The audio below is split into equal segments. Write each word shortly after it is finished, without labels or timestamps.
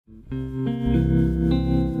The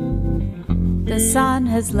sun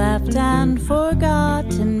has left and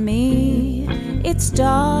forgotten me. It's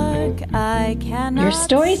dark, I cannot Your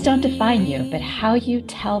stories see. don't define you, but how you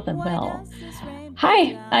tell them will.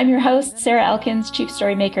 Hi, I'm your host, Sarah Elkins, Chief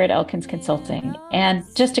Storymaker at Elkins Consulting. And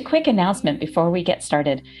just a quick announcement before we get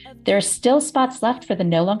started. There are still spots left for the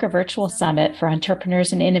No Longer Virtual Summit for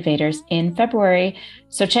Entrepreneurs and Innovators in February.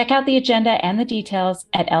 So check out the agenda and the details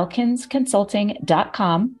at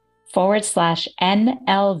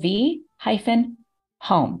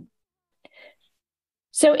elkinsconsulting.com/NLV-home.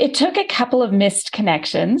 So it took a couple of missed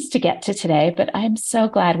connections to get to today, but I'm so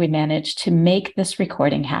glad we managed to make this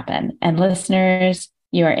recording happen. And listeners,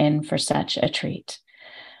 you are in for such a treat.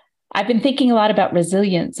 I've been thinking a lot about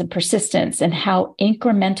resilience and persistence and how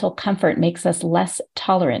incremental comfort makes us less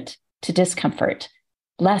tolerant to discomfort,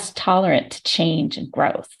 less tolerant to change and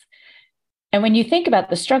growth. And when you think about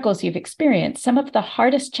the struggles you've experienced, some of the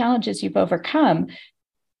hardest challenges you've overcome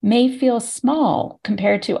may feel small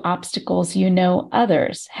compared to obstacles you know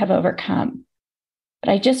others have overcome. But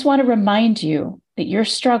I just want to remind you that your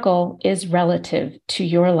struggle is relative to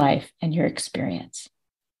your life and your experience.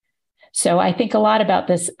 So I think a lot about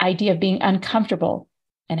this idea of being uncomfortable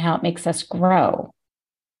and how it makes us grow.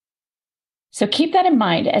 So keep that in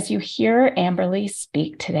mind as you hear Amberly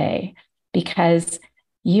speak today, because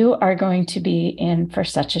you are going to be in for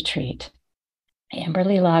such a treat.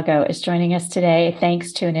 Amberly Lago is joining us today,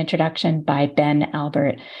 thanks to an introduction by Ben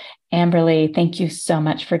Albert. Amberly, thank you so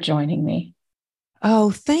much for joining me.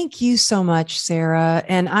 Oh, thank you so much, Sarah.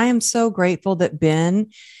 And I am so grateful that Ben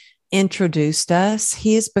introduced us.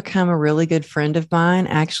 He has become a really good friend of mine.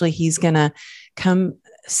 Actually, he's going to come.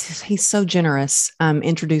 He's so generous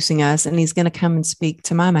introducing us, and he's going to come and speak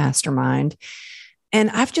to my mastermind. And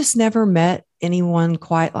I've just never met anyone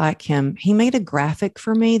quite like him. He made a graphic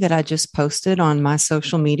for me that I just posted on my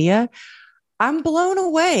social media. I'm blown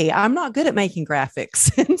away. I'm not good at making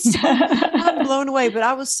graphics. And so I'm blown away, but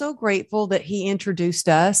I was so grateful that he introduced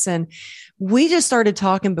us. And we just started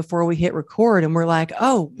talking before we hit record, and we're like,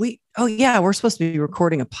 oh yeah, we're supposed to be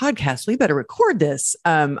recording a podcast. We better record this.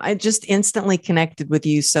 I just instantly connected with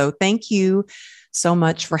you. So thank you so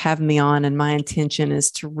much for having me on. And my intention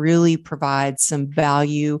is to really provide some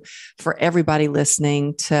value for everybody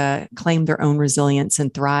listening to claim their own resilience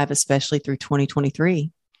and thrive, especially through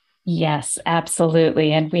 2023. Yes,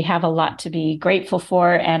 absolutely. And we have a lot to be grateful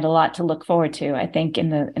for and a lot to look forward to, I think, in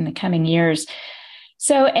the coming years.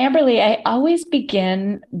 So Amberly, I always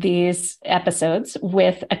begin these episodes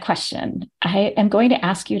with a question. I am going to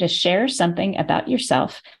ask you to share something about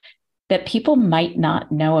yourself that people might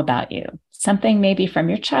not know about you. Something maybe from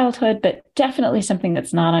your childhood, but definitely something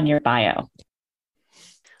that's not on your bio.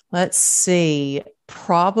 Let's see.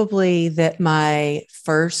 Probably that my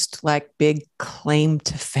first big claim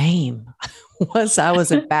to fame was I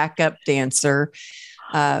was a backup dancer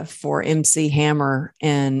for MC Hammer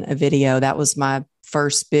in a video. That was my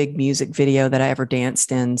first big music video that I ever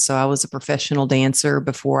danced in. So I was a professional dancer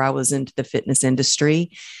before I was into the fitness industry.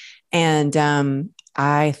 And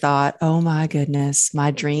I thought, oh my goodness,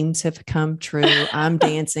 my dreams have come true. I'm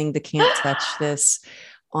dancing the Can't Touch This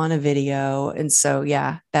on a video. And so,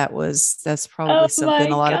 yeah, that's probably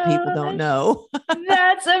something a lot of people don't know.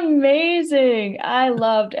 That's amazing. I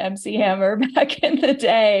loved MC Hammer back in the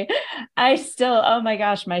day. Oh my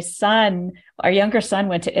gosh, our younger son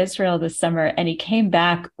went to Israel this summer, and he came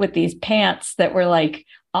back with these pants that were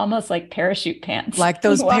almost like parachute pants. Like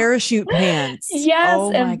those parachute pants. Yes.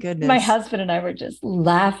 Oh my goodness. My husband and I were just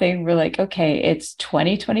laughing. We're like, okay, it's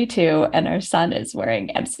 2022 and our son is wearing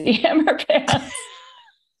MC Hammer pants.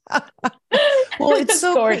 Well, it's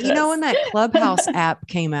so gorgeous. When that Clubhouse app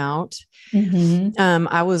came out,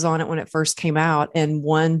 I was on it when it first came out. And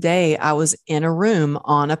one day I was in a room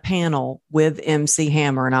on a panel with MC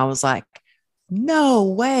Hammer, and I was like, no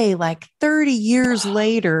way. 30 years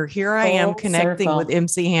later, here I am connecting with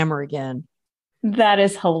MC Hammer again. That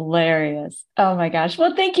is hilarious. Oh my gosh.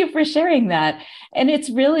 Well, thank you for sharing that. And it's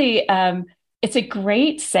really, it's a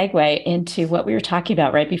great segue into what we were talking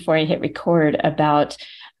about right before I hit record about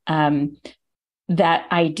that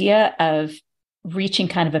idea of reaching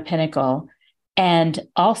kind of a pinnacle, and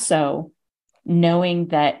also knowing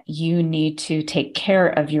that you need to take care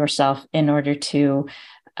of yourself in order to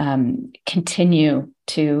continue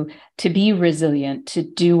to be resilient, to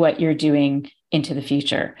do what you're doing into the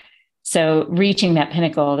future. So reaching that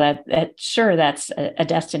pinnacle, that's a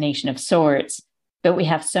destination of sorts, but we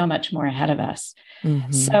have so much more ahead of us.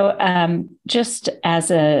 Mm-hmm. So just as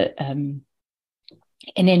an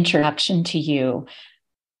introduction to you,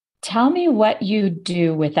 tell me what you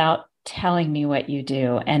do without telling me what you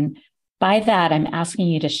do, and by that, I'm asking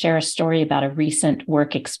you to share a story about a recent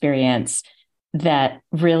work experience that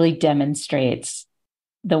really demonstrates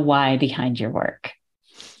the why behind your work.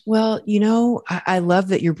 Well, I love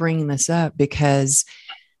that you're bringing this up because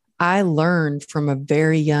I learned from a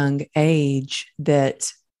very young age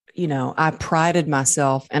that, I prided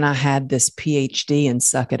myself and I had this PhD and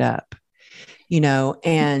suck it up,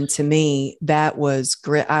 and to me, that was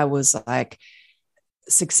grit. I was like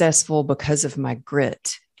successful because of my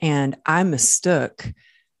grit. And I mistook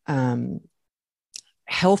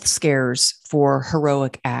health scares for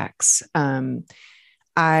heroic acts.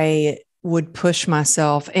 I would push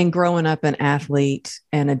myself, and growing up an athlete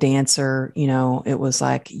and a dancer, it was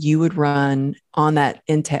like you would run on that.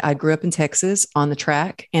 I grew up in Texas on the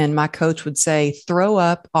track, and my coach would say, throw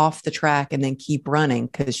up off the track and then keep running.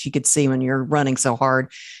 Cause she could see when you're running so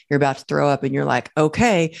hard, you're about to throw up and you're like,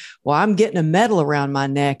 okay, well, I'm getting a medal around my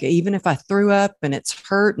neck. Even if I threw up and it's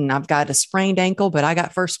hurt and I've got a sprained ankle, but I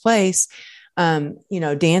got first place,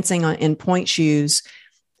 dancing in point shoes,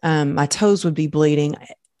 my toes would be bleeding.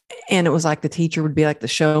 And it was like the teacher would be like, the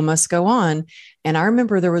show must go on. And I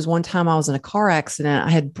remember there was one time I was in a car accident. I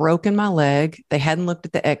had broken my leg. They hadn't looked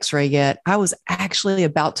at the x-ray yet. I was actually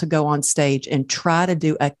about to go on stage and try to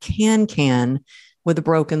do a can with a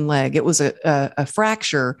broken leg. It was a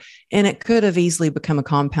fracture, and it could have easily become a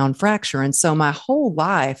compound fracture. And so my whole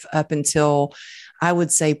life up until I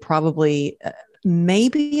would say probably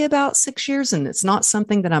maybe about 6 years, and it's not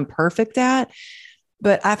something that I'm perfect at,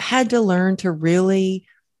 but I've had to learn to really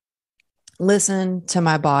listen to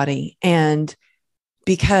my body. And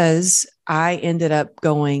because I ended up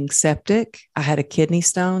going septic, I had a kidney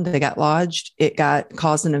stone that got lodged. It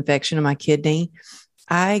caused an infection in my kidney.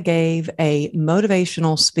 I gave a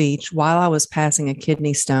motivational speech while I was passing a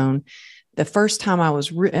kidney stone. The first time I was,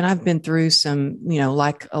 and I've been through some,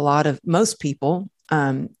 like a lot of most people,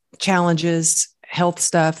 challenges, health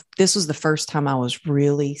stuff. This was the first time I was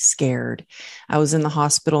really scared. I was in the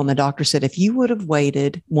hospital and the doctor said, if you would have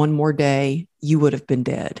waited one more day, you would have been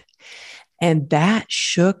dead. And that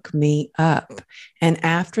shook me up. And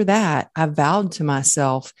after that, I vowed to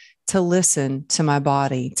myself to listen to my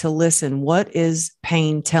body, to listen. What is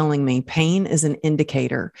pain telling me? Pain is an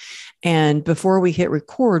indicator. And before we hit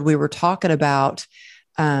record, we were talking about,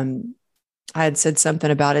 I had said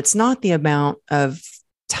something about it's not the amount of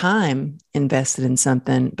time invested in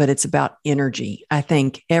something, but it's about energy. I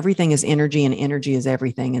think everything is energy, and energy is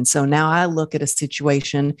everything. And so now I look at a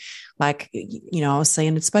situation like, I was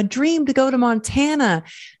saying, it's my dream to go to Montana.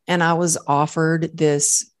 And I was offered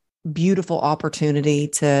this beautiful opportunity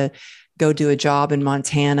to go do a job in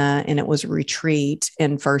Montana, and it was a retreat.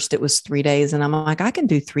 And first it was 3 days. And I'm like, I can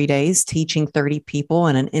do 3 days teaching 30 people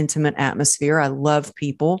in an intimate atmosphere. I love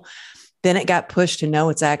people. Then it got pushed to no,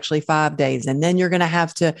 it's actually 5 days. And then you're going to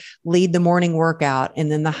have to lead the morning workout,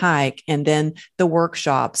 and then the hike, and then the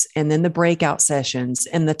workshops, and then the breakout sessions,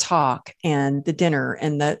 and the talk, and the dinner,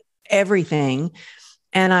 and the everything.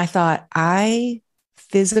 And I thought, I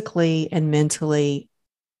physically and mentally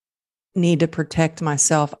need to protect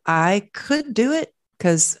myself. I could do it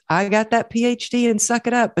because I got that PhD and suck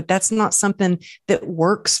it up, but that's not something that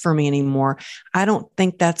works for me anymore. I don't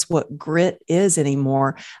think that's what grit is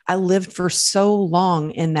anymore. I lived for so long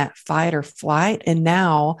in that fight or flight, and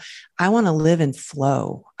now I want to live in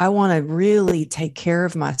flow. I want to really take care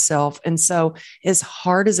of myself. And so as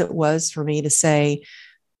hard as it was for me to say,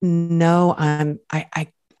 no, I'm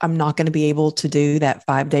not going to be able to do that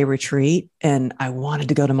 5-day retreat, and I wanted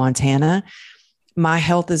to go to Montana, my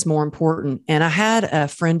health is more important. And I had a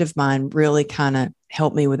friend of mine really kind of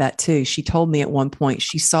help me with that too. She told me at one point,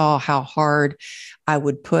 she saw how hard I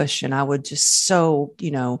would push, and I would just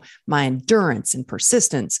my endurance and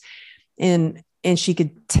persistence. And she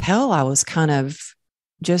could tell I was kind of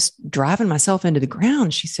just driving myself into the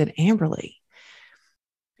ground. She said, Amberly,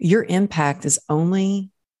 your impact is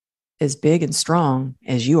only as big and strong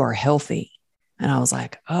as you are healthy. And I was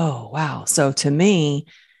like, oh, wow. So to me,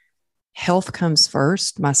 health comes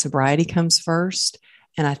first. My sobriety comes first.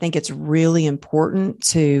 And I think it's really important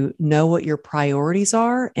to know what your priorities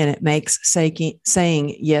are. And it makes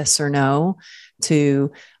saying yes or no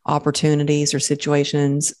to opportunities or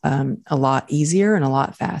situations a lot easier and a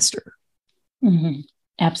lot faster. Mm-hmm.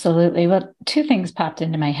 Absolutely. Well, two things popped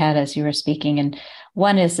into my head as you were speaking. And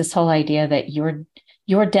one is this whole idea that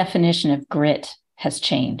your definition of grit has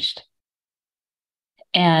changed.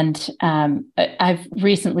 And I've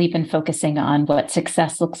recently been focusing on what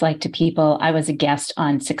success looks like to people. I was a guest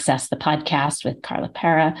on Success, the podcast with Carla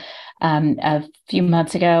Para a few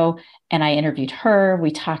months ago, and I interviewed her.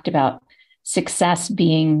 We talked about success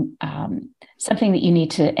being something that you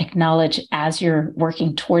need to acknowledge as you're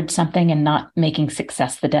working towards something and not making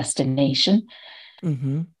success the destination.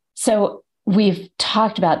 Mm-hmm. So we've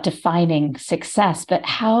talked about defining success, but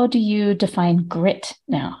how do you define grit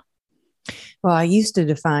now? Well, I used to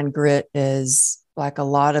define grit as, like a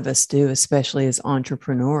lot of us do, especially as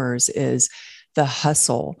entrepreneurs, is the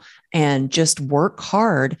hustle and just work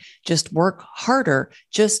hard, just work harder,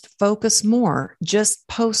 just focus more, just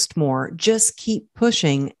post more, just keep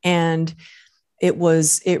pushing. And it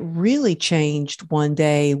really changed one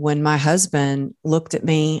day when my husband looked at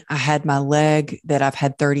me. I had my leg that I've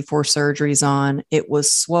had 34 surgeries on. It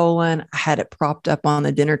was swollen. I had it propped up on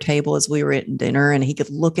the dinner table as we were eating dinner, and he could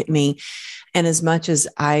look at me. And as much as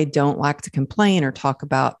I don't like to complain or talk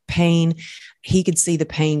about pain, he could see the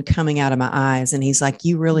pain coming out of my eyes. And he's like,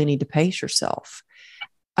 you really need to pace yourself.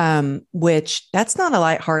 Which that's not a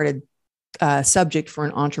lighthearted subject for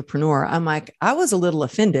an entrepreneur. I'm like, I was a little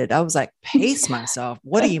offended. I was like, pace myself.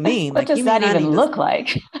 What do you mean? What does that even look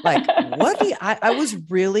like? Like, what do you, I was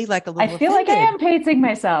really like a little I feel offended. like I am pacing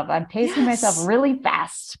myself. I'm pacing myself really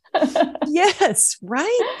fast. Yes.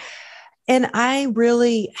 Right. And I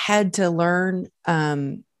really had to learn,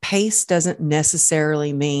 pace doesn't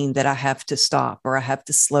necessarily mean that I have to stop or I have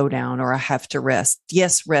to slow down or I have to rest.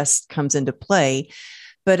 Yes, rest comes into play,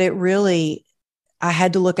 but I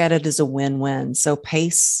had to look at it as a win-win. So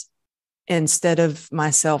pace, instead of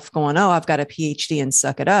myself going, oh, I've got a PhD and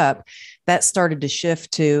suck it up, that started to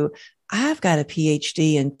shift to, I've got a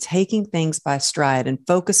PhD in taking things by stride and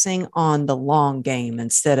focusing on the long game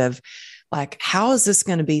instead of like, how is this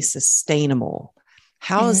going to be sustainable?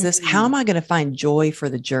 How am I going to find joy for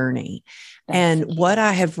the journey? And what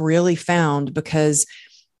I have really found, because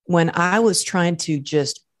when I was trying to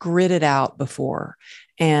just grit it out before,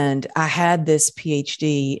 and I had this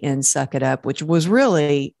PhD in Suck It Up, which was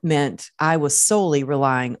really meant I was solely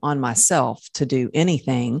relying on myself to do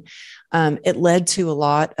anything. It led to a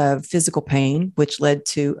lot of physical pain, which led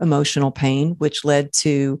to emotional pain, which led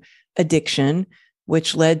to addiction,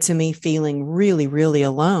 which led to me feeling really, really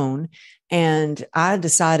alone. And I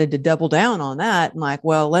decided to double down on that. And like,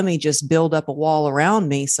 well, let me just build up a wall around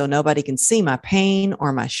me so nobody can see my pain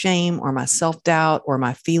or my shame or my self-doubt or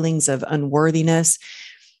my feelings of unworthiness.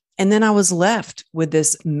 And then I was left with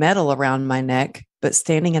this medal around my neck, but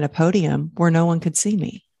standing at a podium where no one could see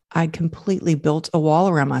me. I completely built a wall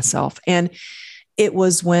around myself. And it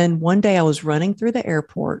was when one day I was running through the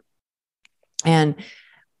airport, and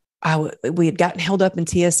we had gotten held up in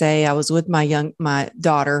TSA. I was with my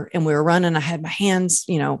daughter, and we were running. I had my hands,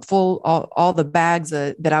 full, all the bags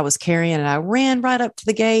that I was carrying. And I ran right up to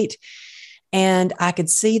the gate, and I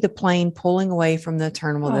could see the plane pulling away from the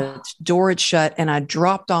terminal. The door had shut, and I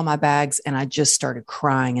dropped all my bags, and I just started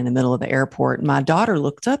crying in the middle of the airport. And my daughter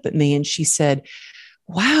looked up at me and she said,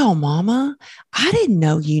 wow, Mama, I didn't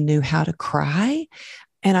know you knew how to cry.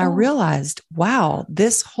 And I realized, wow,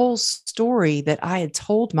 this whole story that I had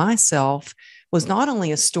told myself was not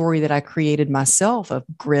only a story that I created myself of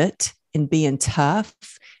grit and being tough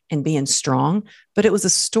and being strong, but it was a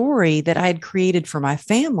story that I had created for my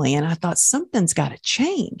family. And I thought, something's got to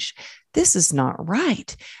change. This is not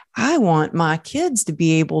right. I want my kids to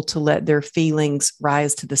be able to let their feelings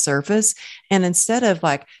rise to the surface. And instead of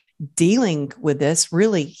like dealing with this,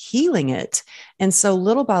 really healing it. And so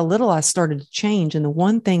little by little, I started to change. And the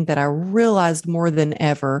one thing that I realized more than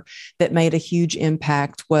ever that made a huge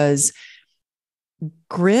impact was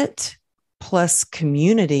grit plus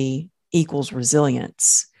community equals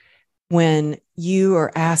resilience. When you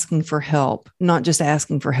are asking for help, not just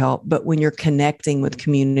asking for help, but when you're connecting with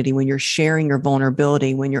community, when you're sharing your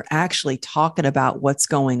vulnerability, when you're actually talking about what's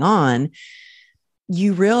going on,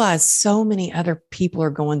 you realize so many other people are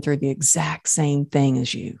going through the exact same thing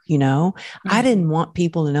as you, I didn't want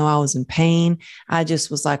people to know I was in pain. I just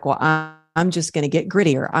was like, well, I'm just going to get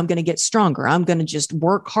grittier. I'm going to get stronger. I'm going to just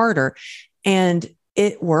work harder. And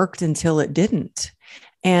it worked until it didn't.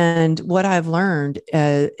 And what I've learned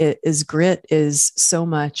is grit is so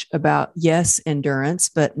much about, yes, endurance,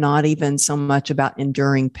 but not even so much about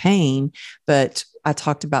enduring pain. But I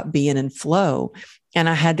talked about being in flow. And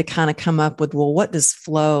I had to kind of come up with, well, what does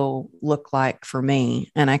flow look like for me?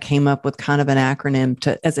 And I came up with kind of an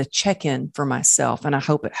acronym as a check-in for myself. And I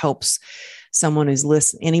hope it helps someone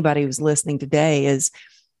anybody who's listening today. Is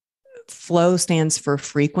flow stands for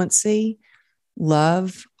frequency,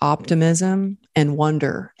 love, optimism, and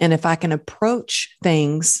wonder. And if I can approach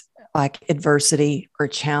things like adversity or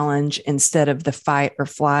challenge instead of the fight or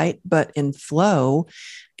flight, but in flow.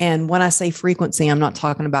 And when I say frequency, I'm not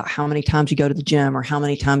talking about how many times you go to the gym or how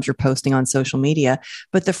many times you're posting on social media,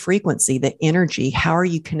 but the frequency, the energy. How are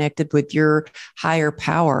you connected with your higher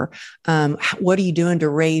power? What are you doing to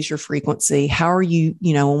raise your frequency? How are you,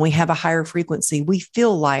 when we have a higher frequency, we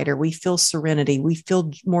feel lighter, we feel serenity, we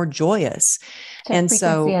feel more joyous. So and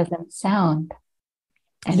frequency as in sound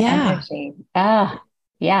and energy.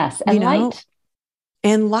 Yes. And light.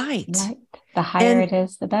 And light. The higher it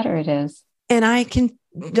is, the better it is. And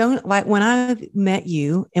when I met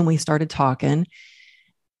you and we started talking,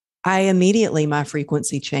 my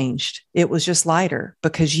frequency changed. It was just lighter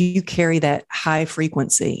because you carry that high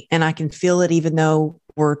frequency and I can feel it even though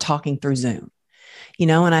we're talking through Zoom,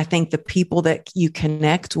 and I think the people that you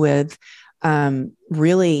connect with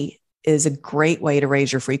really is a great way to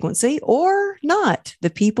raise your frequency or not. The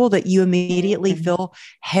people that you immediately feel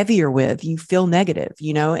heavier with, you feel negative,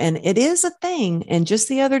 and it is a thing. And just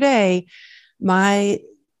the other day, my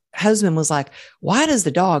husband was like, why does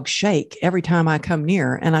the dog shake every time I come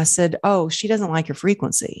near? And I said, oh, she doesn't like your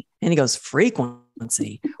frequency. And he goes,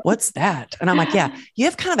 frequency? What's that? And I'm like, yeah, you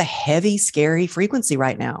have kind of a heavy, scary frequency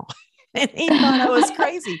right now. And he thought I was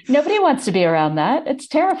crazy. Nobody wants to be around that. It's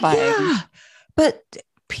terrifying. Yeah, but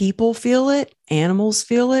people feel it. Animals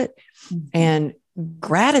feel it. Mm-hmm. And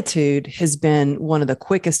gratitude has been one of the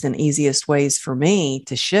quickest and easiest ways for me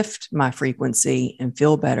to shift my frequency and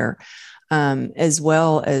feel better. As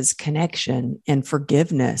well as connection and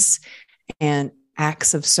forgiveness and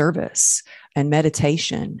acts of service and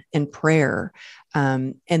meditation and prayer.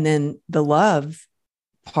 And then the love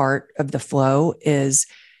part of the flow is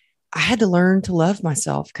I had to learn to love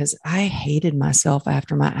myself because I hated myself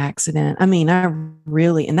after my accident. I mean,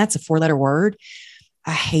 and that's a 4-letter word.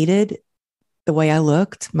 I hated the way I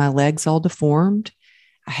looked, my legs all deformed.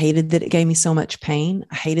 I hated that it gave me so much pain.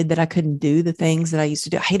 I hated that I couldn't do the things that I used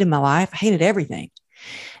to do. I hated my life. I hated everything.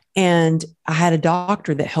 And I had a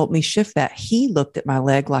doctor that helped me shift that. He looked at my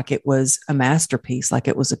leg like it was a masterpiece, like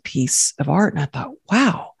it was a piece of art. And I thought,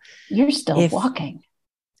 wow. You're still walking.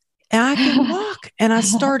 And I can walk. And I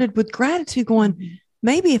started with gratitude going,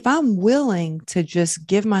 maybe if I'm willing to just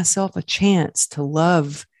give myself a chance to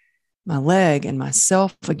love my leg and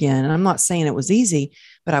myself again. And I'm not saying it was easy,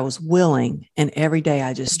 but I was willing. And every day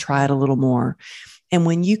I just tried a little more. And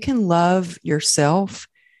when you can love yourself,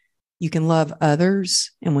 you can love others.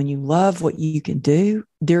 And when you love what you can do,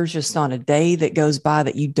 there's just not a day that goes by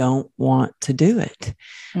that you don't want to do it.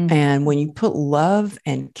 Mm-hmm. And when you put love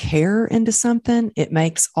and care into something, it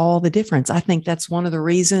makes all the difference. I think that's one of the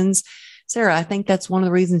reasons, Sarah,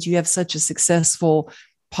 you have such a successful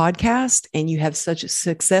podcast and you have such a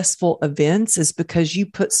successful events is because you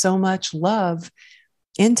put so much love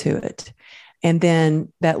into it. And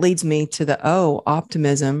then that leads me to the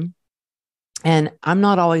optimism. And I'm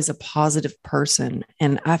not always a positive person.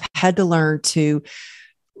 And I've had to learn to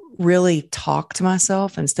really talk to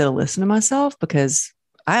myself instead of listen to myself because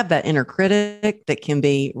I have that inner critic that can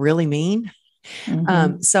be really mean.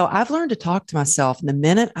 Mm-hmm. So I've learned to talk to myself. And the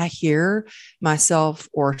minute I hear myself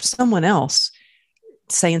or someone else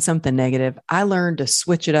saying something negative, I learned to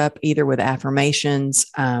switch it up either with affirmations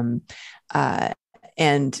and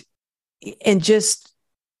just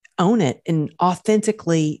own it and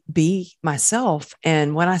authentically be myself.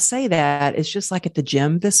 And when I say that, it's just like at the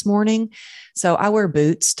gym this morning. So I wear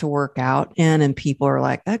boots to work out in, and people are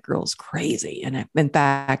like, that girl's crazy. And in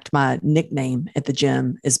fact, my nickname at the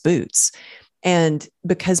gym is Boots. And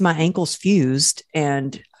because my ankle's fused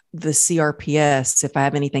and the CRPS, if I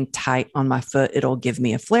have anything tight on my foot, it'll give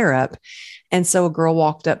me a flare up. And so a girl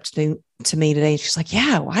walked up to me today and she's like,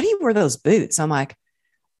 yeah, why do you wear those boots? I'm like,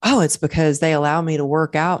 oh, it's because they allow me to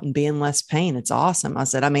work out and be in less pain. It's awesome. I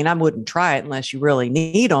said, I mean, I wouldn't try it unless you really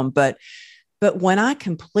need them. But when I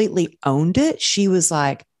completely owned it, she was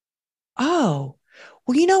like, oh,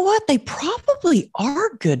 well, you know what? They probably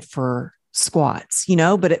are good for squats,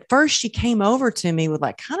 but at first she came over to me with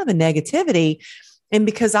like kind of a negativity. And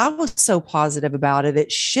because I was so positive about it,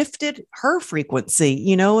 it shifted her frequency.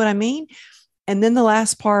 You know what I mean? And then the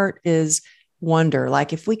last part is wonder.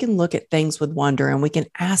 Like if we can look at things with wonder and we can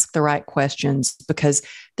ask the right questions, because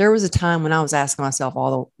there was a time when I was asking myself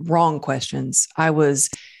all the wrong questions. I was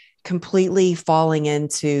completely falling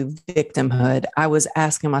into victimhood. I was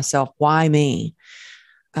asking myself, why me?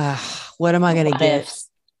 What am I going to get? Ifs.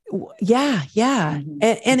 Yeah. Mm-hmm.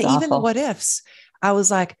 And even awful. The what ifs, I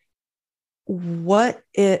was like,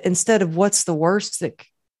 instead of what's the worst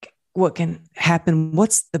what can happen,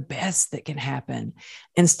 what's the best that can happen?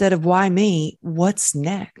 Instead of why me, what's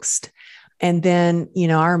next? And then,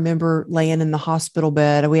 I remember laying in the hospital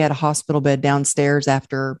bed. We had a hospital bed downstairs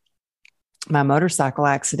after my motorcycle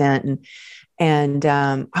accident. And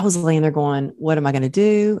I was laying there going, what am I going to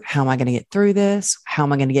do? How am I going to get through this? How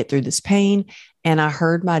am I going to get through this pain? And I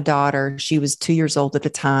heard my daughter, she was 2 years old at the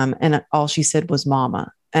time, and all she said was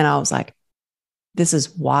mama. And I was like, this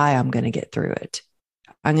is why I'm going to get through it.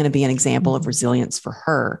 I'm going to be an example of resilience for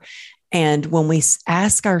her. And when we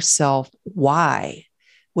ask ourselves why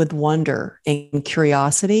with wonder and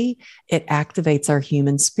curiosity, it activates our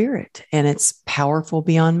human spirit, and it's powerful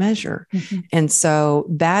beyond measure. And so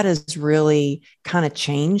that has really kind of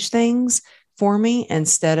changed things for me.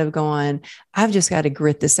 Instead of going, I've just got to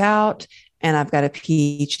grit this out and I've got a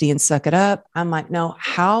PhD and suck it up. I'm like, no,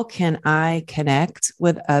 how can I connect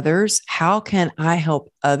with others? How can I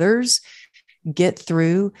help others get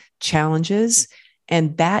through challenges?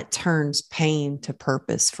 And that turns pain to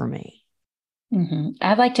purpose for me.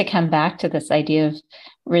 I'd like to come back to this idea of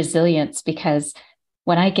resilience, because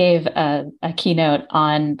when I gave a keynote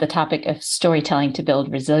on the topic of storytelling to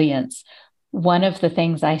build resilience, one of the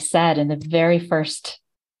things I said in the very first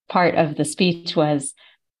part of the speech was,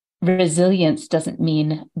 resilience doesn't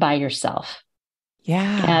mean by yourself.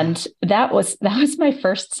 Yeah. And that was my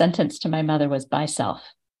first sentence to my mother, was by self.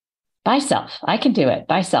 By self. I can do it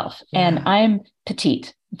by self. Yeah. And I'm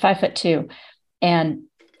petite, 5'2". And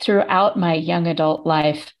throughout my young adult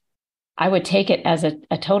life, I would take it as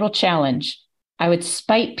a total challenge. I would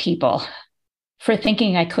spite people for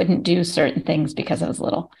thinking I couldn't do certain things because I was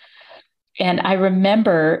little. And I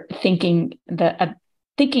remember thinking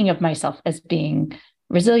of myself as being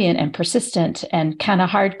resilient and persistent and kind of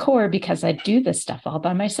hardcore because I do this stuff all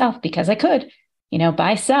by myself because I could,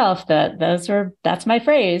 by self. That's my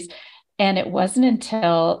phrase. And it wasn't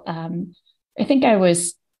until I think I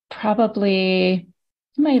was probably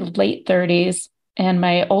in my late 30s, and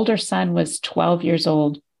my older son was 12 years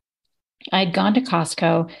old. I'd gone to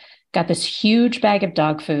Costco, got this huge bag of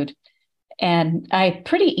dog food, and I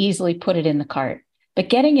pretty easily put it in the cart. But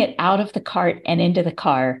getting it out of the cart and into the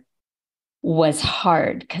car was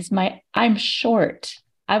hard because I'm short.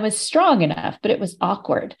 I was strong enough, but it was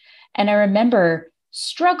awkward. And I remember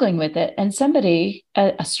struggling with it. And somebody,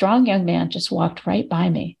 a strong young man, just walked right by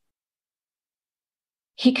me.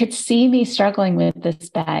 He could see me struggling with this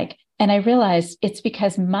bag. And I realized it's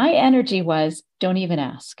because my energy was, don't even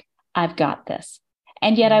ask. I've got this.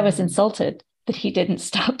 And yet I was insulted that he didn't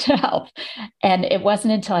stop to help. And it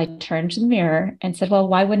wasn't until I turned to the mirror and said, well,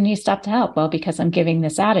 why wouldn't he stop to help? Well, because I'm giving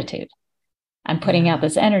this attitude. I'm putting out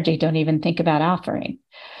this energy. Don't even think about offering.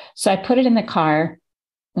 So I put it in the car,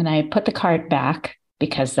 and I put the cart back,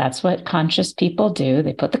 because that's what conscious people do.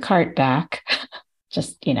 They put the cart back.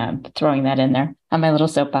 Just, I'm throwing that in there on my little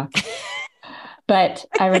soapbox. But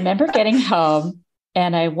I remember getting home,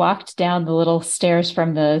 and I walked down the little stairs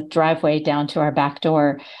from the driveway down to our back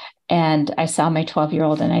door. And I saw my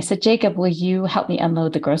 12-year-old, and I said, Jacob, will you help me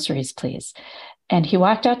unload the groceries, please? And he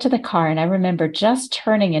walked out to the car, and I remember just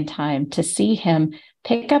turning in time to see him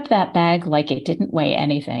pick up that bag like it didn't weigh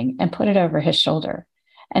anything and put it over his shoulder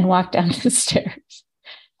and walk down the stairs.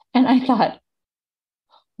 And I thought,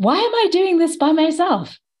 why am I doing this by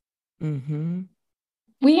myself? Mm-hmm.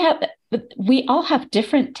 We all have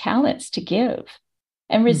different talents to give.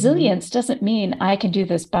 And resilience doesn't mean I can do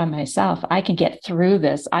this by myself. I can get through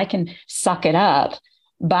this. I can suck it up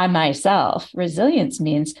by myself. Resilience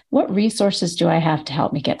means, what resources do I have to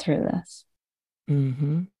help me get through this?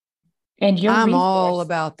 Mm-hmm. And I'm all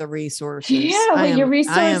about the resources. Yeah, your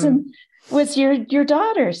resource was your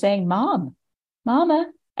daughter saying, Mama.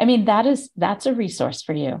 I mean, that's a resource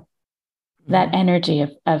for you. That energy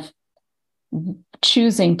of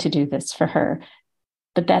choosing to do this for her.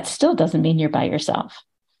 But that still doesn't mean you're by yourself.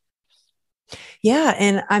 Yeah.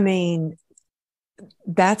 And I mean,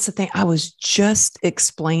 that's the thing. I was just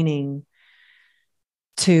explaining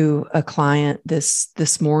to a client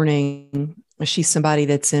this morning. She's somebody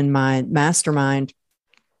that's in my mastermind,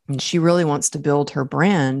 and she really wants to build her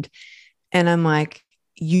brand. And I'm like,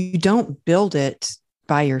 you don't build it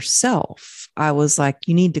by yourself. I was like,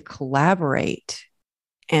 you need to collaborate.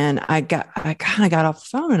 And I kind of got off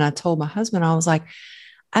the phone, and I told my husband, I was like,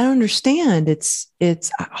 I don't understand.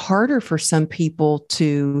 It's harder for some people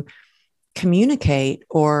to communicate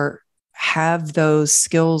or have those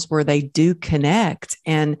skills where they do connect.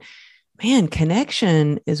 And man,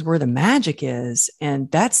 connection is where the magic is. And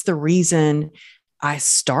that's the reason I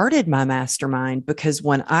started my mastermind, because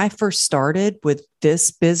when I first started with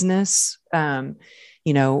this business, when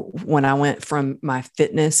I went from my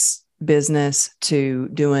fitness business to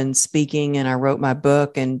doing speaking, and I wrote my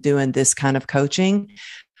book and doing this kind of coaching,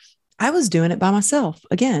 I was doing it by myself.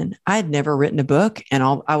 Again, I had never written a book, and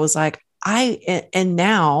I was like, and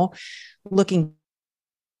now looking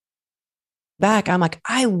back, I'm like,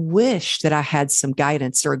 I wish that I had some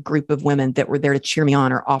guidance or a group of women that were there to cheer me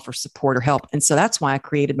on or offer support or help. And so that's why I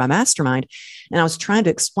created my mastermind. And I was trying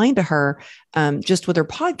to explain to her, just with her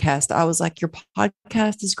podcast, I was like, your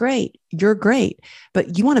podcast is great. You're great,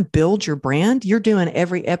 but you want to build your brand. You're doing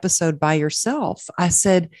every episode by yourself. I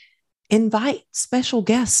said, invite special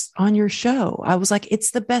guests on your show. I was like,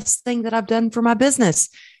 it's the best thing that I've done for my business.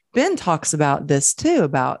 Ben talks about this too,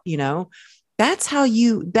 about, that's how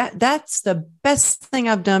that's the best thing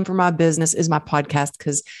I've done for my business is my podcast,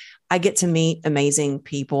 because I get to meet amazing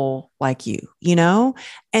people like you,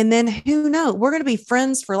 and then who knows, we're going to be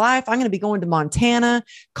friends for life. I'm going to be going to Montana,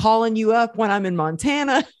 calling you up when I'm in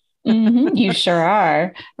Montana. Mm-hmm. You sure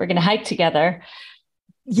are. We're going to hike together.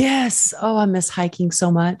 Yes. Oh, I miss hiking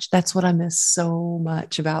so much. That's what I miss so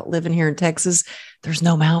much about living here in Texas. There's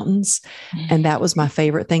no mountains. And that was my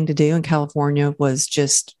favorite thing to do in California, was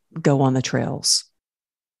just go on the trails.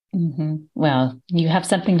 Mm-hmm. Well, you have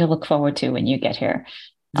something to look forward to when you get here.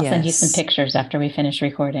 I'll send you some pictures after we finish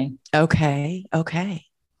recording. Okay.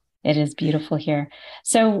 It is beautiful here.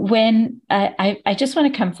 So when I just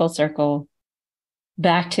want to come full circle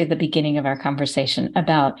back to the beginning of our conversation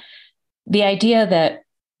about the idea that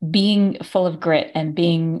being full of grit and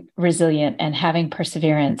being resilient and having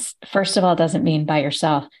perseverance, first of all, doesn't mean by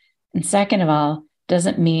yourself. And second of all,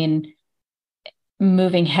 doesn't mean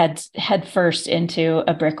moving head first into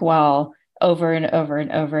a brick wall over and over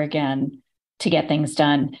and over again to get things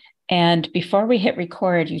done. And before we hit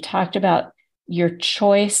record, you talked about your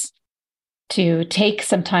choice to take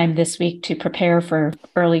some time this week to prepare for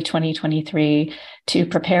early 2023, to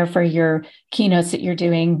prepare for your keynotes that you're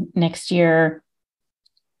doing next year.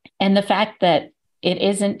 And the fact that it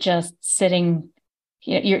isn't just sitting,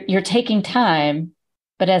 you're taking time.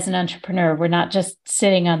 But as an entrepreneur, we're not just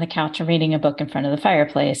sitting on the couch and reading a book in front of the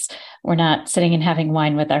fireplace. We're not sitting and having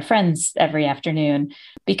wine with our friends every afternoon,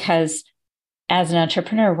 because as an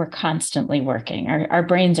entrepreneur, we're constantly working. Our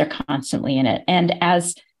brains are constantly in it. And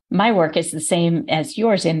as my work is the same as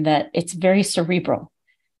yours in that it's very cerebral.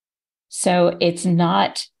 So it's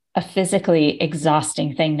not a physically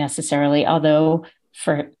exhausting thing necessarily, although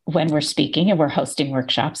for when we're speaking and we're hosting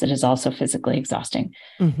workshops, it is also physically exhausting.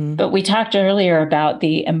 Mm-hmm. But we talked earlier about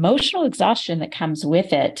the emotional exhaustion that comes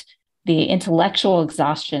with it, the intellectual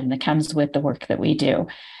exhaustion that comes with the work that we do.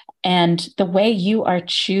 And the way you are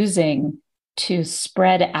choosing to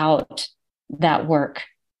spread out that work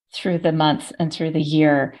through the month and through the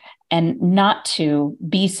year, and not to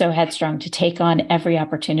be so headstrong to take on every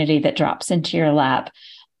opportunity that drops into your lap,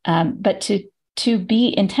 but to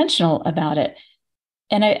be intentional about it.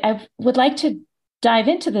 And I would like to dive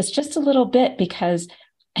into this just a little bit, because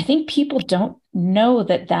I think people don't know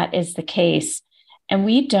that that is the case. And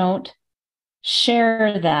we don't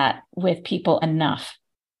share that with people enough,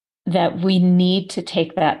 that we need to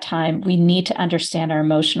take that time. We need to understand our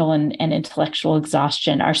emotional and intellectual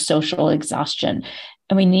exhaustion, our social exhaustion.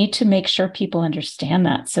 And we need to make sure people understand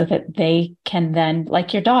that, so that they can then,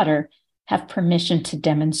 like your daughter, have permission to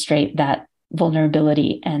demonstrate that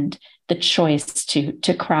vulnerability and the choice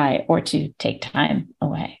to cry or to take time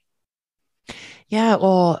away. Yeah,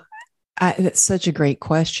 well, that's such a great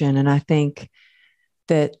question. And I think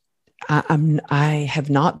that I have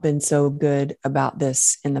not been so good about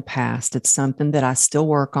this in the past. It's something that I still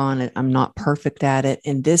work on. I'm not perfect at it.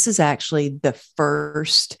 And this is actually the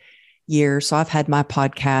first year. So I've had my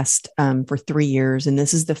podcast for 3 years, and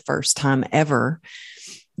this is the first time ever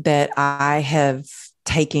that I have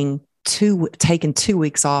taken 2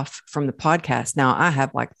 weeks off from the podcast. Now I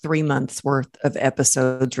have like 3 months worth of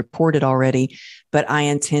episodes recorded already, but I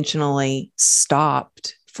intentionally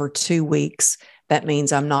stopped for 2 weeks. That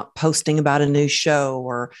means I'm not posting about a new show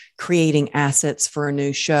or creating assets for a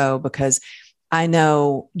new show, because I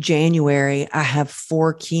know January, I have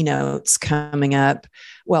 4 keynotes coming up.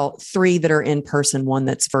 Well, 3 that are in person, 1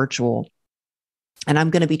 that's virtual. And I'm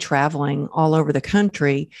going to be traveling all over the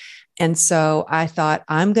country. And so I thought,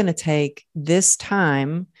 I'm going to take this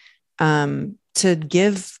time to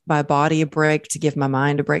give my body a break, to give my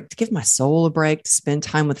mind a break, to give my soul a break, to spend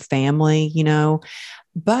time with family,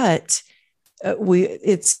 but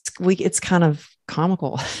it's kind of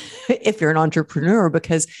comical if you're an entrepreneur,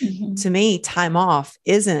 because to me, time off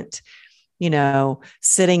isn't,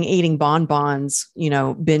 sitting, eating bonbons,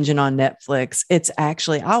 binging on Netflix. It's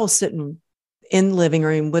actually, I will sit in the living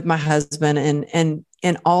room with my husband, and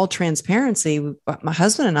in all transparency, my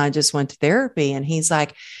husband and I just went to therapy, and he's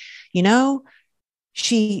like,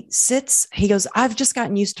 he goes, I've just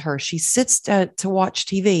gotten used to her. She sits to watch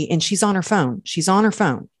TV and she's on her phone. She's on her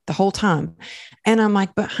phone the whole time. And I'm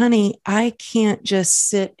like, but honey, I can't just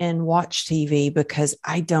sit and watch TV because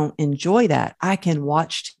I don't enjoy that. I can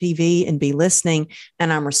watch TV and be listening,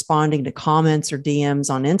 and I'm responding to comments or DMs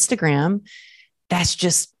on Instagram. That's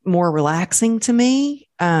just more relaxing to me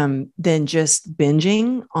than just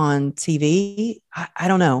binging on TV. I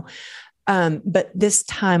don't know. But this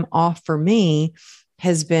time off for me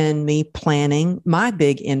has been me planning my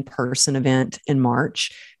big in-person event in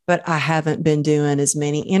March, but I haven't been doing as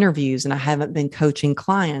many interviews and I haven't been coaching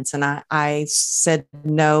clients. And I said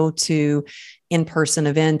no to in-person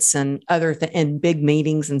events and and big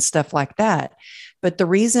meetings and stuff like that. But the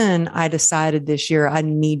reason I decided this year I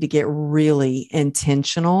need to get really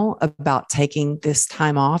intentional about taking this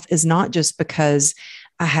time off is not just because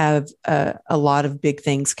I have a lot of big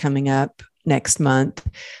things coming up next month,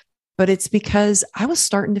 but it's because I was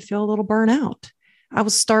starting to feel a little burnout. I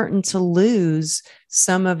was starting to lose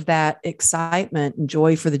some of that excitement and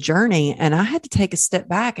joy for the journey. And I had to take a step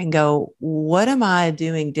back and go, what am I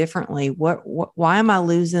doing differently? Why am I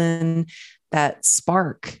losing that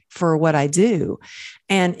spark for what I do?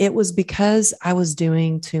 And it was because I was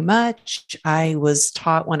doing too much. I was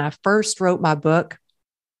taught when I first wrote my book,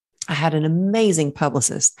 I had an amazing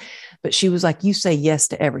publicist, but she was like, you say yes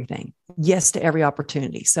to everything, yes to every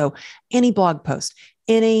opportunity. So any blog post,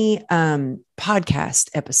 any podcast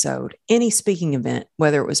episode, any speaking event,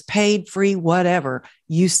 whether it was paid, free, whatever,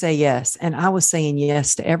 you say yes. And I was saying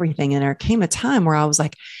yes to everything. And there came a time where I was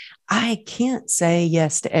like, I can't say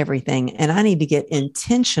yes to everything. And I need to get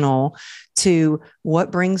intentional to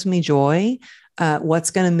what brings me joy,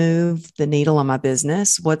 what's going to move the needle on my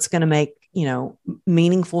business, what's going to make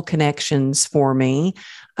meaningful connections for me.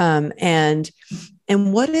 And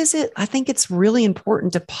what is it? I think it's really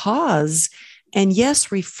important to pause and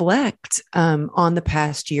yes, reflect on the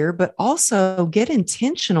past year, but also get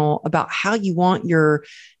intentional about how you want your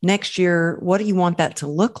next year. What do you want that to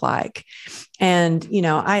look like? And,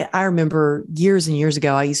 I remember years and years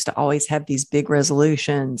ago, I used to always have these big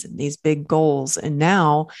resolutions and these big goals. And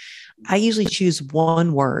now I usually choose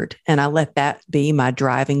one word and I let that be my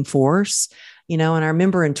driving force, and I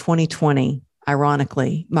remember in 2020,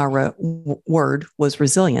 ironically, my word was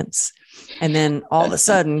resilience. And then all of a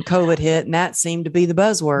sudden COVID hit and that seemed to be the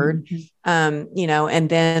buzzword. And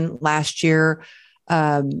then last year,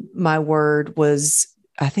 my word was,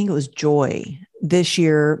 I think it was joy. This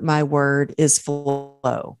year, my word is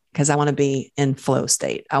flow because I want to be in flow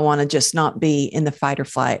state. I want to just not be in the fight or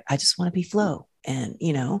flight. I just want to be flow. And,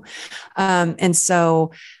 and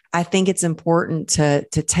so I think it's important to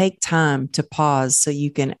take time to pause so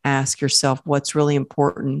you can ask yourself what's really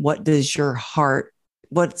important. What's your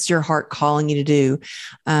heart calling you to do?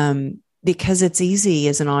 Because it's easy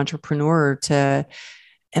as an entrepreneur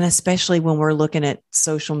and especially when we're looking at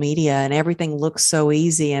social media and everything looks so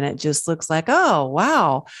easy and it just looks like, oh,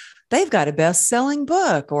 wow, they've got a best-selling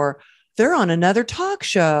book, or they're on another talk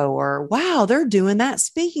show, or wow, they're doing that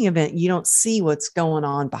speaking event. You don't see what's going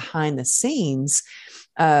on behind the scenes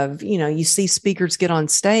of, you see speakers get on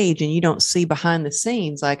stage and you don't see behind the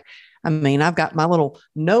scenes. Like, I've got my little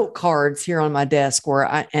note cards here on my desk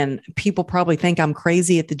and people probably think I'm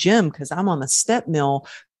crazy at the gym because I'm on the step mill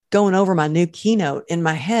going over my new keynote in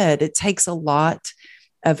my head. It takes a lot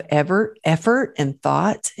of effort and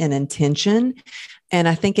thought and intention. And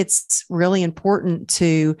I think it's really important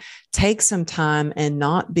to take some time and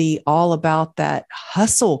not be all about that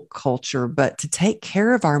hustle culture, but to take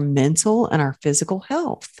care of our mental and our physical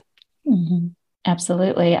health. Mm-hmm.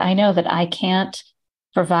 Absolutely. I know that I can't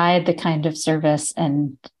provide the kind of service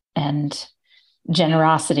and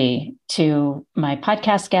generosity to my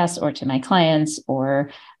podcast guests or to my clients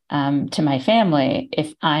or to my family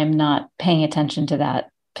if I'm not paying attention to that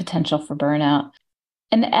potential for burnout.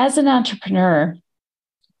 And as an entrepreneur,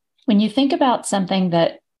 when you think about something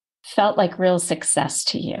that felt like real success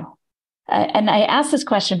to you, and I ask this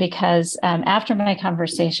question because after my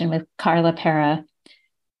conversation with Carla Pera,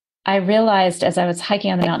 I realized as I was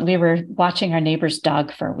hiking on the mountain, we were watching our neighbor's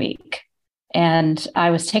dog for a week. And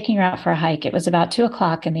I was taking her out for a hike. It was about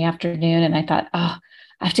 2:00 in the afternoon. And I thought, I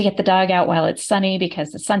have to get the dog out while it's sunny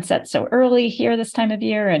because the sun sets so early here this time of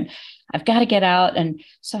year. And I've got to get out. And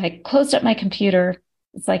so I closed up my computer.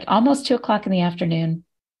 It's like almost 2:00 in the afternoon.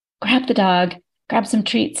 Grab the dog, grab some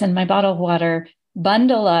treats and my bottle of water,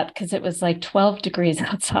 bundle up because it was like 12 degrees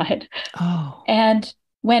outside. And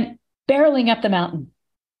went barreling up the mountain.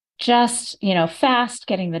 Just, fast,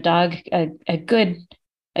 getting the dog a good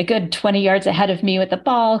a good 20 yards ahead of me with the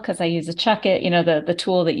ball because I use a chuck it, the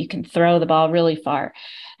tool that you can throw the ball really far.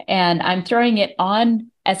 And I'm throwing it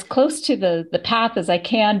on as close to the path as I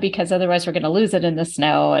can, because otherwise we're going to lose it in the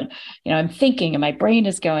snow. And, I'm thinking and my brain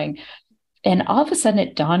is going. And all of a sudden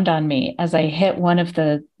it dawned on me as I hit one of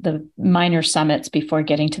the minor summits before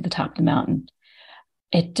getting to the top of the mountain.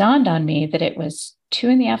 It dawned on me that it was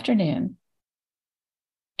 2 p.m.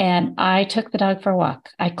 and I took the dog for a walk.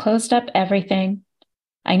 I closed up everything.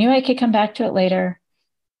 I knew I could come back to it later,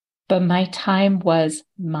 but my time was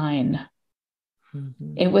mine.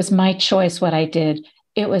 Mm-hmm. It was my choice what I did.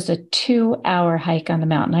 It was a 2-hour hike on the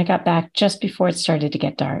mountain. I got back just before it started to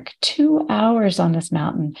get dark. 2 hours on this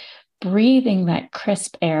mountain, breathing that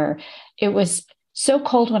crisp air. It was so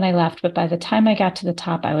cold when I left, but by the time I got to the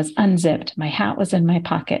top, I was unzipped. My hat was in my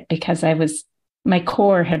pocket because my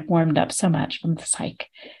core had warmed up so much from this hike.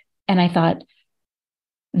 And I thought,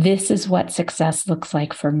 this is what success looks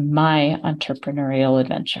like for my entrepreneurial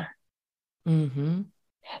adventure. Mm-hmm.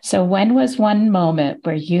 So when was one moment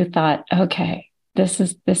where you thought, okay, this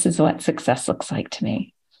is what success looks like to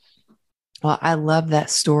me? Well, I love that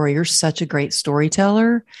story. You're such a great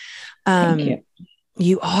storyteller. Thank you.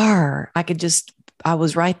 You are. I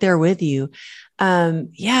was right there with you.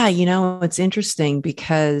 It's interesting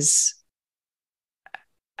because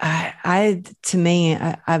I've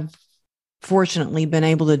fortunately been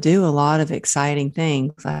able to do a lot of exciting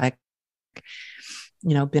things, like,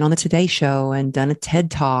 been on the Today Show and done a TED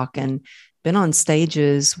Talk and been on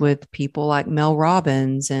stages with people like Mel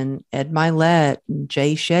Robbins and Ed Milet and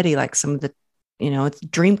Jay Shetty, like some of the, it's a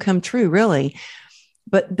dream come true, really.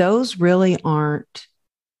 But those really aren't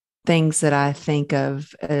things that I think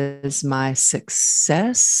of as my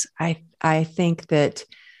success. I think that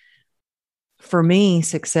for me,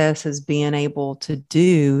 success is being able to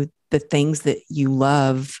do the things that you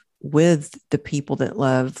love with the people that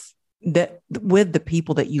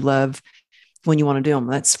you love when you want to do them.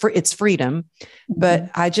 It's freedom. Mm-hmm. But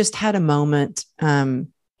I just had a moment. I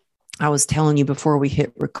was telling you before we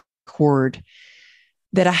hit record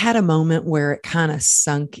that I had a moment where it kind of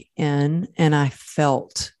sunk in and I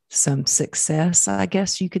felt some success, I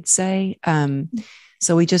guess you could say.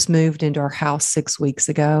 So we just moved into our house 6 weeks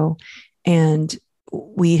ago, and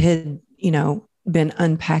we had, been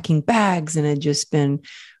unpacking bags and had just been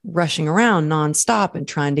rushing around nonstop and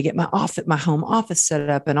trying to get my home office set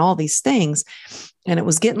up and all these things. And it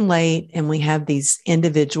was getting late, and we have these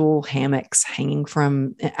individual hammocks hanging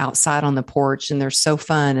from outside on the porch, and they're so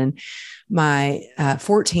fun. And my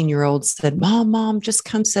 14-year-old said, Mom, just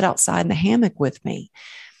come sit outside in the hammock with me.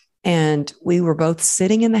 And we were both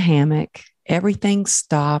sitting in the hammock. Everything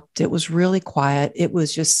stopped. It was really quiet. It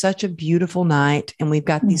was just such a beautiful night. And we've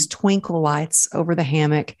got these twinkle lights over the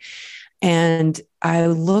hammock. And I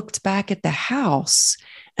looked back at the house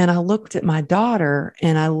and I looked at my daughter,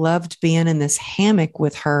 and I loved being in this hammock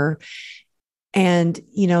with her. And,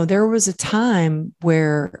 there was a time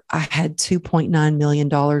where I had $2.9 million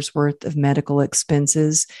worth of medical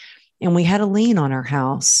expenses, and we had a lien on our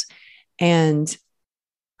house. And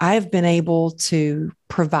I've been able to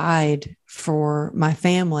provide for my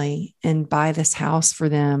family and buy this house for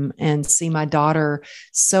them and see my daughter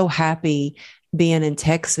so happy being in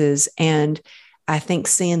Texas. And I think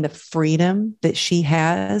seeing the freedom that she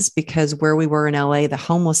has, because where we were in LA, the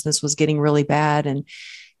homelessness was getting really bad. And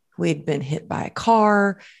we had been hit by a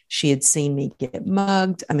car. She had seen me get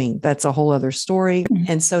mugged. I mean, that's a whole other story. Mm-hmm.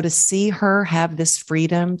 And so to see her have this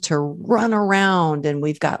freedom to run around, and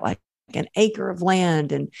we've got like an acre of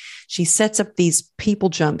land, and she sets up these people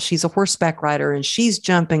jumps. She's a horseback rider, and she's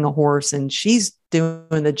jumping a horse, and she's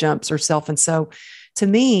doing the jumps herself. And so to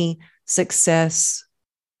me, success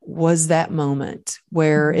was that moment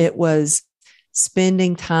where it was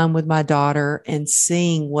spending time with my daughter and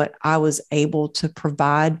seeing what I was able to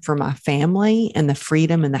provide for my family and the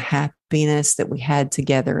freedom and the happiness that we had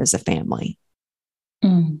together as a family.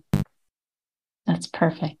 That's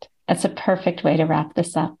perfect. That's a perfect way to wrap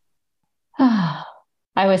this up. I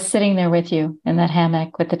was sitting there with you in that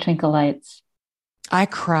hammock with the twinkle lights. I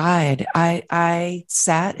cried. I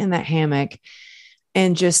sat in that hammock,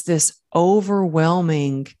 and just this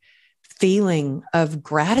overwhelming feeling of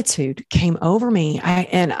gratitude came over me. I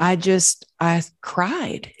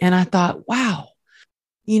cried, and I thought, wow,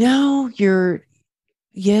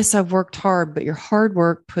 yes, I've worked hard, but your hard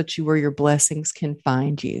work puts you where your blessings can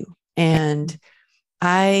find you. And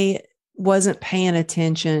I wasn't paying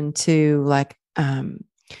attention to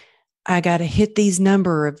I got to hit these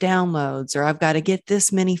number of downloads, or I've got to get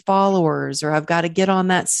this many followers, or I've got to get on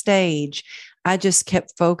that stage. I just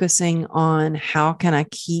kept focusing on how can I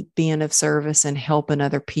keep being of service and helping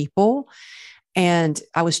other people. And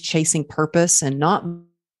I was chasing purpose and not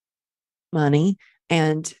money.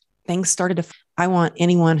 And things started to, I want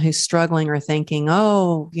anyone who's struggling or thinking,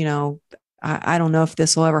 oh, I don't know if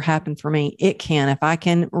this will ever happen for me. It can. If I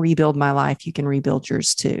can rebuild my life, you can rebuild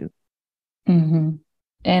yours too. Mm-hmm.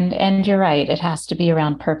 And you're right. It has to be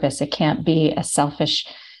around purpose. It can't be a selfish,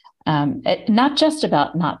 not just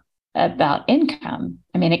about income.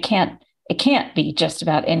 I mean, it can't be just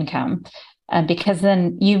about income, because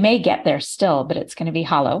then you may get there still, but it's going to be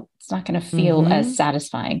hollow. It's not going to feel as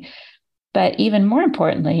satisfying. But even more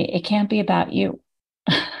importantly, it can't be about you.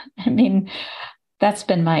 I mean, that's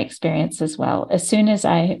been my experience as well. As soon as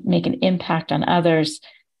I make an impact on others,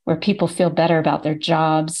 where people feel better about their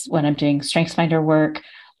jobs, when I'm doing StrengthsFinder work,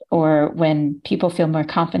 or when people feel more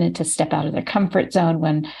confident to step out of their comfort zone,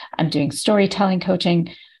 when I'm doing storytelling coaching,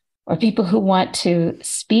 or people who want to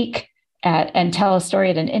speak at and tell a story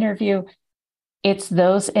at an interview, it's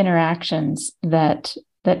those interactions that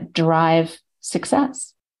drive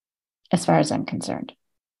success, as far as I'm concerned.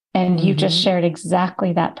 And you just shared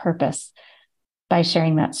exactly that purpose by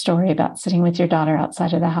sharing that story about sitting with your daughter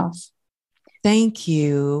outside of the house. Thank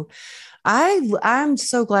you. I'm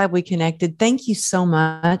so glad we connected. Thank you so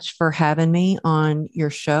much for having me on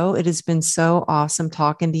your show. It has been so awesome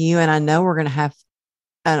talking to you. And I know we're going to have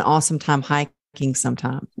an awesome time hiking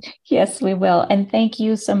sometime. Yes, we will. And thank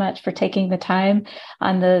you so much for taking the time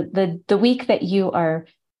on the week that you are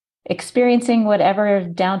experiencing whatever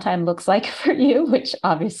downtime looks like for you, which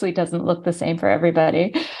obviously doesn't look the same for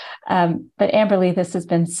everybody. But Amberly, this has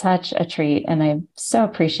been such a treat, and I so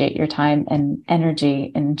appreciate your time and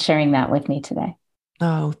energy in sharing that with me today.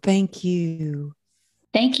 Oh, thank you.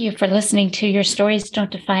 Thank you for listening to Your Stories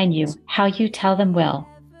Don't Define You, How You Tell Them Will.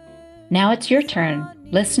 Now it's your turn.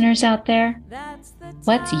 Listeners out there,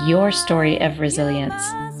 what's your story of resilience?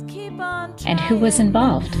 And who was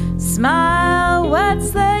involved? Smile,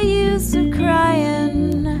 what's the use of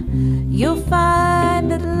crying? You'll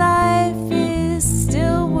find that life is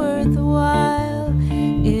still worthwhile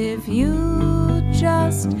if you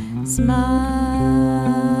just smile.